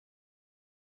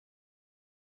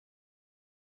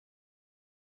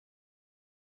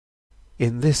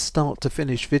In this start to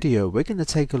finish video, we're going to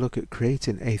take a look at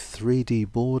creating a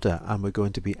 3D border, and we're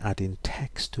going to be adding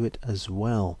text to it as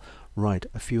well. Right,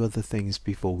 a few other things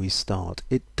before we start.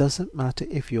 It doesn't matter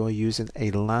if you are using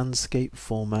a landscape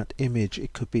format image.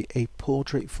 It could be a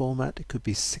portrait format, it could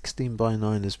be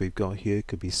 16:9 as we've got here, it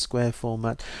could be square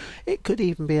format, it could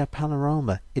even be a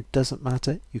panorama. It doesn't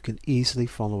matter, you can easily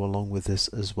follow along with this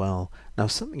as well. Now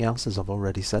something else, as I've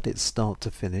already said, it's start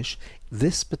to finish.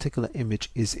 This particular image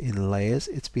is in layers.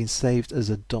 It's been saved as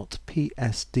a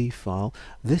 .psd file.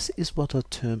 This is what I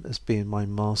term as being my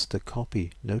master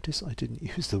copy. Notice I didn't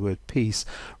use the word piece.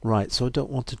 Right, so I don't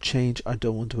want to change, I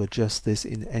don't want to adjust this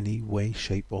in any way,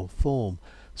 shape or form.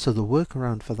 So the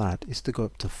workaround for that is to go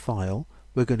up to File.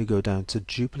 We're going to go down to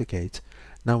Duplicate.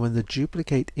 Now when the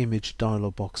Duplicate Image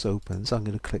dialog box opens, I'm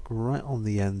going to click right on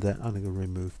the end there and I'm going to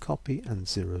remove Copy and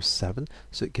 07,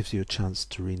 so it gives you a chance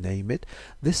to rename it.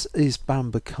 This is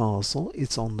Bamber Castle.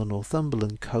 It's on the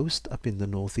Northumberland coast up in the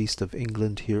northeast of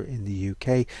England here in the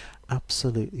UK.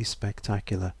 Absolutely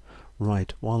spectacular.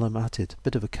 Right, while I'm at it,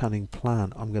 bit of a cunning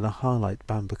plan. I'm going to highlight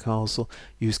Bamber Castle,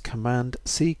 use Command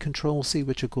C, Control C,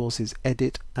 which of course is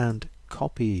Edit and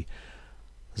Copy.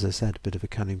 As I said, a bit of a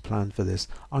cunning plan for this.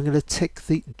 I'm going to tick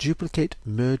the Duplicate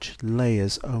Merge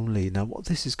Layers only. Now what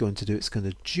this is going to do, it's going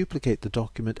to duplicate the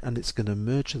document and it's going to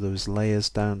merge those layers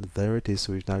down. There it is,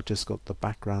 so we've now just got the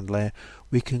background layer.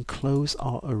 We can close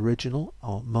our original,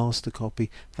 our master copy.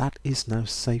 That is now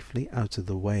safely out of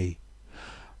the way.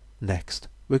 Next,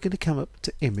 we're going to come up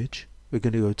to Image. We're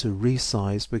going to go to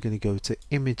Resize. We're going to go to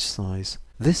Image Size.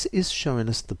 This is showing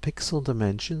us the pixel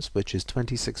dimensions, which is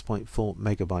 26.4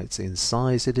 megabytes in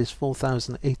size. It is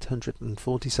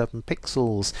 4,847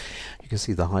 pixels. You can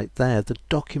see the height there. The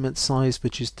document size,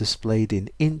 which is displayed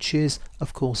in inches.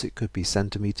 Of course, it could be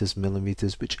centimeters,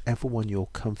 millimeters, whichever one you're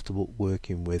comfortable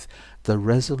working with. The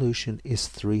resolution is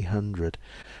 300.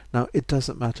 Now, it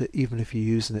doesn't matter even if you're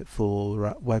using it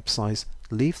for web size.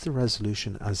 Leave the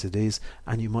resolution as it is,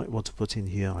 and you might want to put in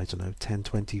here, I don't know,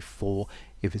 1024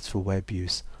 if it's for web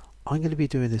use. I'm going to be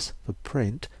doing this for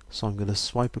print, so I'm going to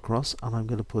swipe across and I'm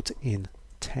going to put in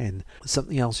 10.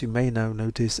 Something else you may now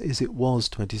notice is it was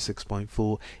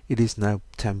 26.4, it is now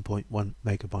 10.1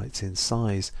 megabytes in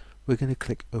size. We're going to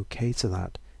click OK to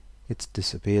that. It's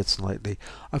disappeared slightly.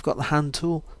 I've got the hand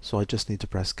tool, so I just need to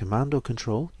press Command or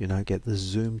Control. You now get the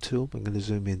zoom tool. I'm going to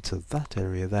zoom into that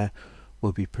area there.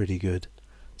 Will be pretty good.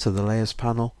 To the layers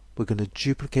panel, we're going to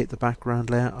duplicate the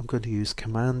background layer. I'm going to use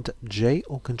Command J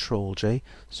or Control J,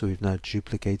 so we've now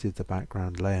duplicated the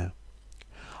background layer.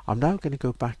 I'm now going to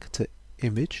go back to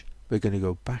Image. We're going to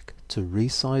go back to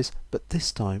Resize, but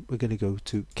this time we're going to go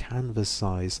to Canvas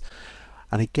Size.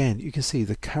 And again, you can see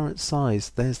the current size,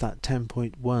 there's that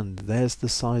 10.1, there's the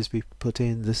size we put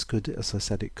in. This could, as I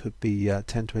said, it could be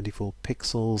 1024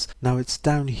 pixels. Now it's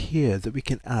down here that we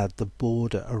can add the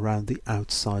border around the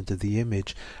outside of the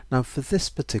image. Now for this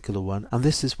particular one, and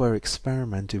this is where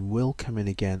experimenting will come in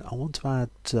again, I want to add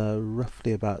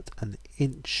roughly about an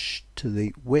inch to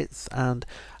the width and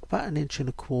about 1.25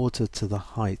 inches to the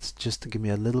height, just to give me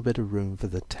a little bit of room for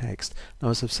the text.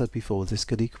 Now as I've said before, this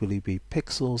could equally be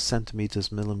pixels,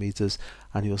 centimeters, millimeters,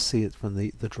 and you'll see it from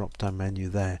the drop down menu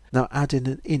there. Now adding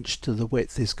an inch to the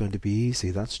width is going to be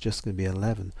easy. That's just going to be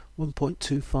 11.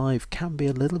 1.25 can be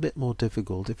a little bit more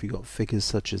difficult if you've got figures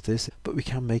such as this, but we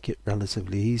can make it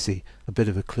relatively easy. A bit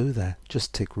of a clue there,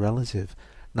 just tick relative.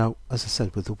 Now as I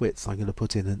said, with the width I'm going to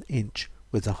put in an inch.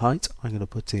 With the height I'm going to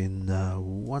put in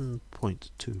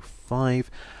 1.25,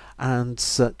 and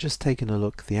just taking a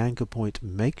look, the anchor point,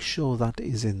 make sure that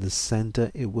is in the center.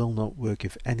 It will not work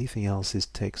if anything else is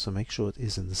ticked, so make sure it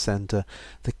is in the center.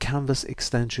 The canvas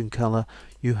extension color,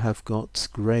 you have got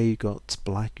grey, you've got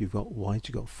black, you've got white,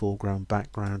 you've got foreground,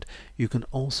 background. You can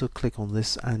also click on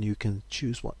this and you can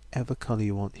choose whatever color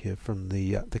you want here from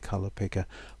the color picker,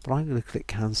 but I'm going to click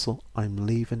cancel. I'm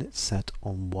leaving it set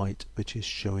on white, which is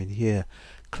showing here.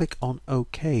 Click on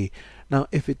OK. Now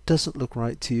if it doesn't look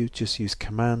right to you, just use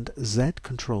Command Z,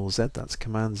 Control Z. That's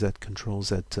Command Z, Control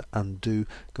Z to undo.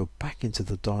 Go back into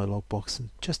the dialog box and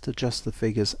just adjust the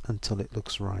figures until it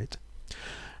looks right.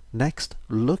 Next,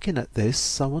 looking at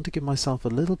this, I want to give myself a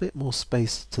little bit more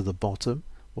space to the bottom.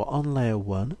 We're on layer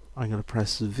 1. I'm going to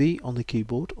press V on the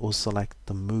keyboard or select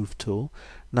the Move tool.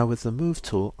 Now with the Move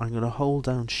tool, I'm going to hold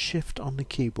down Shift on the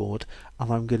keyboard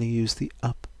and I'm going to use the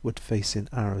upward facing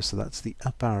arrow. So that's the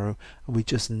up arrow, and we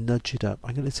just nudge it up.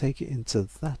 I'm going to take it into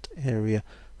that area,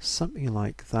 something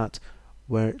like that,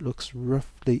 where it looks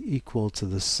roughly equal to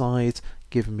the side,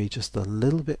 giving me just a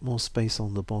little bit more space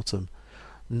on the bottom.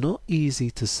 Not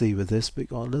easy to see with this, but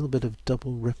got a little bit of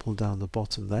double ripple down the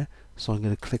bottom there, so I'm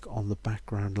going to click on the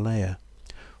background layer.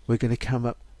 we're going to come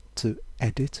up to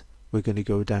edit, we're going to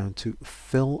go down to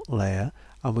fill layer,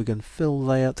 and we're going to fill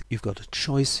layer. You've got a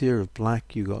choice here of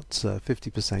black, you've got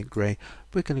 50% grey.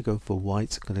 We're going to go for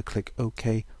white, going to click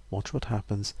OK. Watch what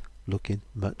happens, looking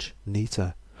much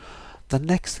neater. The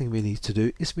next thing we need to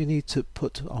do is we need to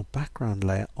put our background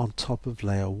layer on top of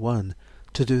layer 1.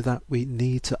 To do that, we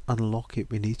need to unlock it,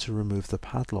 we need to remove the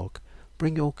padlock.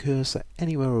 Bring your cursor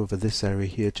anywhere over this area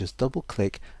here, just double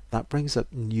click, that brings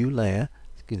up new layer.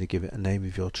 You're going to give it a name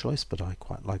of your choice, but I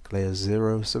quite like layer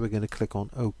 0, so we're going to click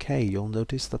on OK. You'll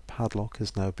notice the padlock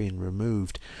has now been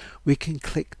removed. We can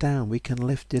click down, we can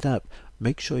lift it up,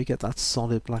 make sure you get that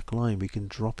solid black line, we can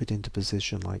drop it into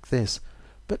position like this.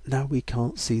 But now we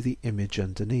can't see the image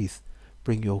underneath.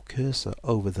 Bring your cursor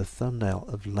over the thumbnail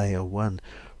of layer 1.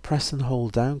 Press and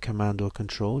hold down Command or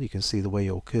Control. You can see the way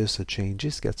your cursor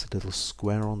changes, gets a little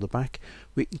square on the back.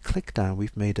 We can click down,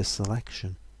 we've made a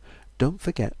selection. Don't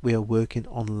forget we are working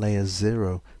on layer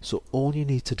 0, so all you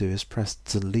need to do is press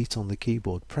delete on the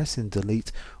keyboard. Pressing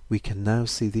delete, we can now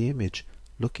see the image.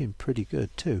 Looking pretty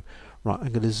good too. Right,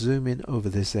 I'm going to zoom in over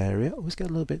this area. I always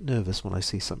get a little bit nervous when I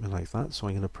see something like that, so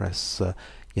I'm going to press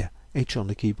H on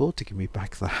the keyboard to give me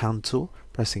back the hand tool.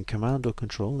 Pressing Command or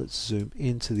Control, let's zoom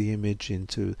into the image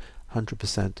into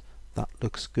 100%. That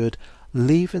looks good.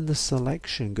 Leaving the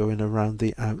selection going around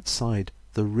the outside.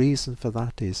 The reason for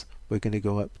that is we're going to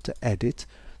go up to Edit.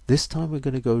 This time we're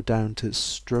going to go down to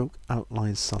Stroke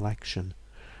Outline Selection.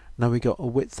 Now we got a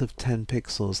width of 10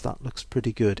 pixels, that looks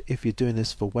pretty good. If you're doing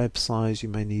this for web size, you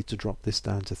may need to drop this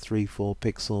down to 3-4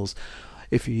 pixels.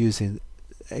 If you're using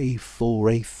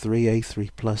A4, A3, A3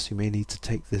 plus, you may need to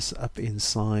take this up in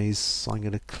size. So I'm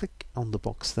going to click on the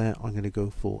box there, I'm going to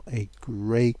go for a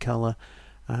grey colour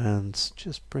and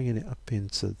just bringing it up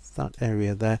into that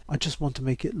area there. I just want to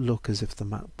make it look as if the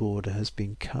matte border has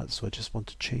been cut, so I just want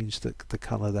to change the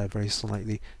colour there very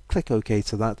slightly. Click OK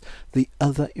to that. The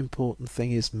other important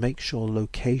thing is make sure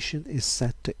location is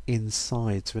set to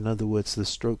inside, so in other words the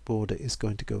stroke border is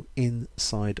going to go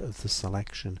inside of the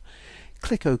selection.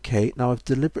 Click OK. Now I've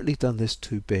deliberately done this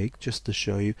too big just to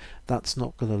show you that's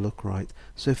not going to look right.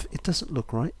 So if it doesn't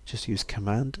look right, just use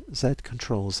Command Z,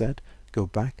 Control Z, go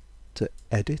back to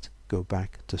Edit, go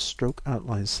back to Stroke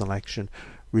Outline Selection,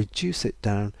 reduce it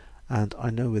down, and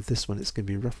I know with this one it's going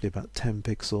to be roughly about 10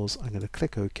 pixels. I'm going to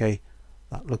click OK.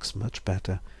 That looks much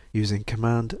better. Using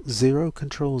Command 0,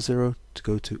 Control 0 to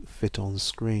go to Fit on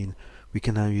Screen. We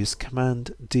can now use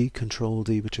Command D, Control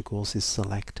D, which of course is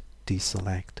Select,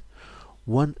 Deselect.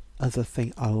 One other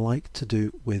thing I like to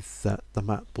do with the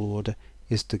matte border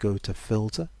is to go to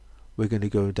Filter. We're going to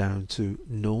go down to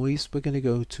Noise, we're going to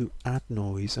go to Add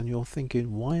Noise, and you're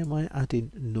thinking, why am I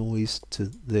adding noise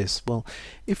to this? Well,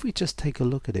 if we just take a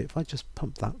look at it, if I just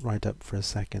pump that right up for a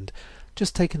second,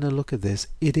 just taking a look at this,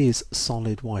 it is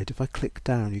solid white. If I click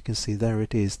down, you can see there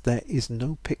it is. There is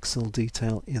no pixel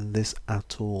detail in this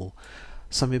at all.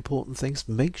 Some important things,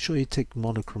 make sure you tick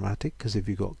monochromatic, because if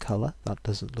you've got colour, that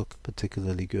doesn't look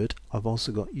particularly good. I've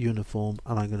also got uniform,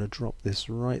 and I'm going to drop this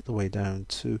right the way down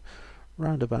to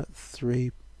around about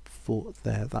 3, 4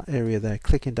 there, that area there.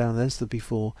 Clicking down, there's the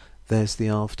before, there's the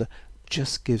after.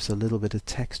 Just gives a little bit of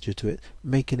texture to it,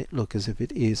 making it look as if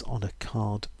it is on a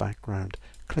card background.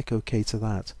 Click OK to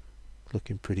that.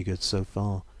 Looking pretty good so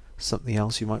far. Something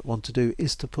else you might want to do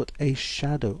is to put a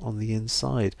shadow on the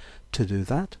inside. To do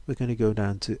that, we're going to go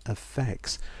down to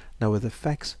Effects. Now with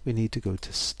Effects, we need to go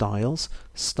to Styles.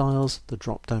 Styles, the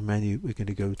drop down menu, we're going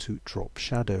to go to Drop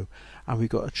Shadow. And we've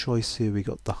got a choice here. We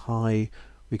got the high,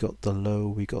 we got the low,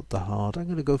 we got the hard. I'm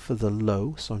going to go for the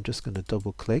low, so I'm just going to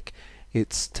double click.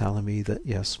 It's telling me that,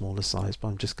 yeah, smaller size, but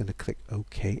I'm just going to click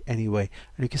OK anyway.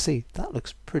 And you can see that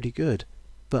looks pretty good,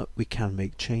 but we can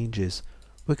make changes.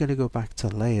 We're going to go back to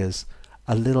Layers.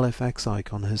 A little FX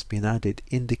icon has been added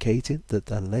indicating that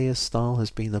the layer style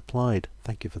has been applied.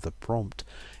 Thank you for the prompt.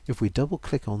 If we double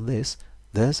click on this,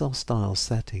 there's our style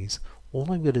settings.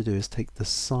 All I'm going to do is take the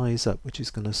size up, which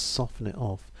is going to soften it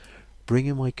off.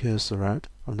 Bringing my cursor out,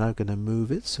 I'm now going to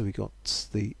move it so we got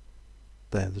the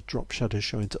drop shadow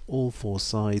showing to all 4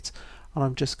 sides, and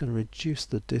I'm just going to reduce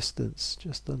the distance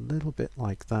just a little bit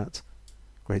like that.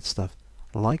 Great stuff.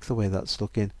 I like the way that's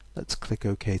looking. Let's click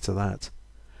OK to that.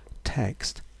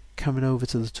 Text, coming over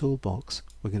to the toolbox,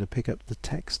 we're going to pick up the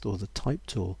text or the type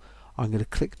tool. I'm going to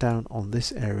click down on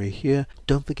this area here.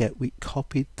 Don't forget we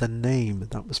copied the name,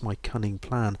 that was my cunning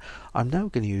plan. I'm now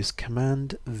going to use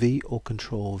Command V or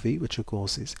Control V, which of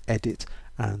course is Edit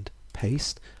and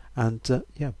Paste, and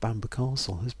yeah, Bamber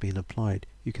Castle has been applied.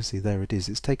 You can see there it is.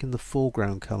 It's taken the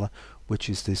foreground colour, which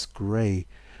is this grey.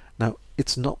 Now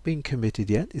it's not been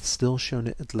committed yet, it's still showing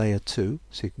it at layer 2,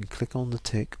 so you can click on the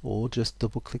tick or just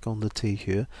double click on the T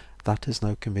here. That has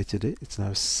now committed it. It's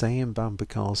now saying Bamber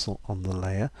Castle on the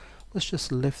layer. Let's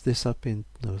just lift this up in,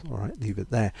 no, alright, leave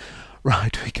it there.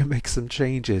 Right, we can make some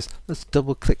changes. Let's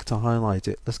double click to highlight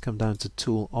it. Let's come down to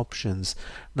Tool Options.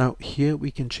 Now here we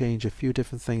can change a few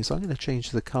different things. I'm going to change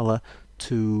the color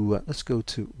to, let's go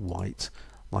to white,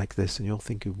 like this. And you're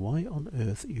thinking, why on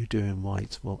earth are you doing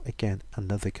white? Well, again,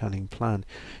 another cunning plan.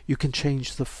 You can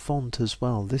change the font as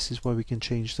well. This is where we can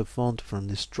change the font from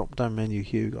this drop down menu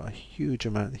here. We've got a huge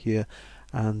amount here.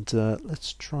 And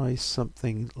let's try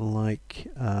something like,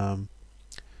 I'm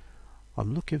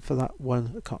looking for that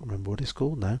one. I can't remember what it's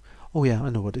called now. Oh yeah, I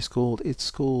know what it's called. It's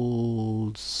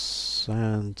called,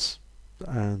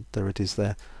 and there it is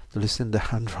there, the Lucinda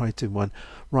handwriting one.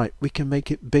 Right, we can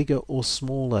make it bigger or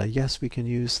smaller. Yes, we can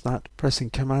use that.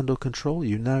 Pressing Command or Control,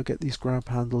 you now get these grab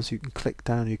handles. You can click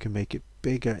down, you can make it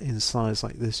bigger in size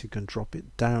like this. You can drop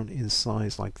it down in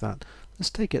size like that. Let's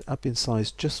take it up in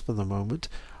size just for the moment.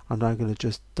 I'm now going to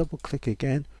just double click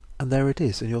again, and there it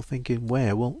is. And you're thinking,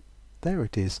 where? Well, there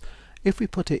it is. If we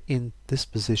put it in this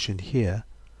position here,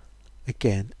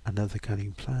 again, another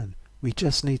cunning plan. We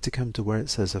just need to come to where it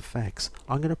says Effects.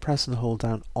 I'm going to press and hold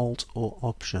down Alt or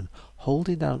Option.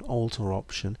 Holding down Alt or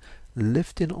Option,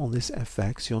 lifting on this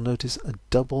FX, you'll notice a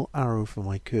double arrow for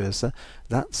my cursor.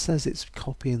 That says it's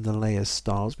copying the layer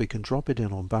stars. We can drop it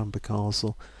in on Bamber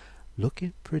Castle.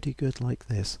 Looking pretty good like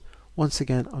this. Once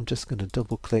again, I'm just going to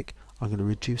double click. I'm going to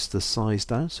reduce the size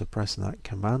down, so pressing that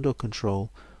Command or Control,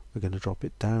 we're going to drop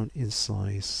it down in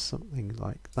size. Something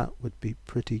like that would be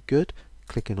pretty good.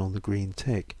 Clicking on the green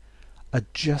tick.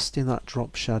 Adjusting that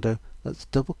drop shadow, let's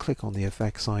double click on the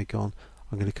effects icon.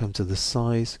 I'm going to come to the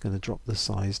size, going to drop the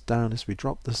size down. As we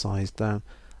drop the size down,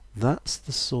 that's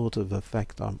the sort of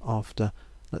effect I'm after.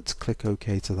 Let's click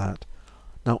OK to that.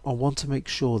 Now I want to make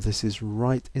sure this is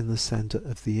right in the center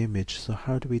of the image. So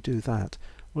how do we do that?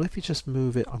 Well, if you just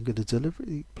move it, I'm going to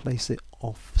deliberately place it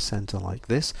off center like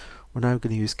this. We're now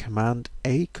going to use Command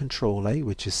A, Control A,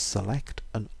 which is select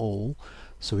and all.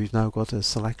 So we've now got a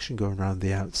selection going around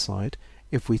the outside.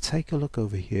 If we take a look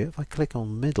over here, if I click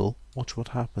on middle, watch what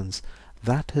happens.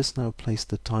 That has now placed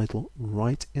the title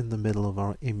right in the middle of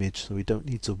our image, so we don't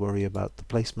need to worry about the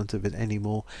placement of it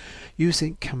anymore.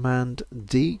 Using Command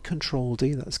D, Control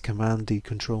D, that's Command D,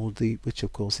 Control D, which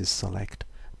of course is select,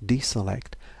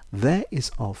 deselect. There is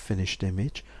our finished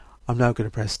image. I'm now going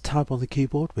to press Tab on the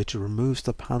keyboard, which removes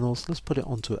the panels. Let's put it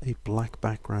onto a black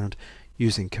background.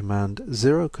 Using Command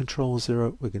 0, Control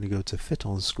 0, we're going to go to Fit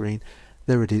on Screen.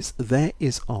 There it is. There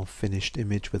is our finished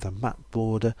image with a matte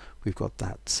border. We've got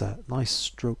that nice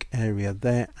stroke area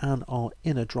there and our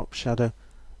inner drop shadow.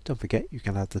 Don't forget you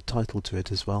can add the title to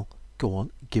it as well. Go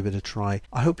on, give it a try.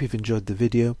 I hope you've enjoyed the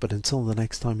video, but until the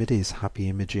next time, it is happy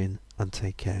imaging and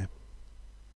take care.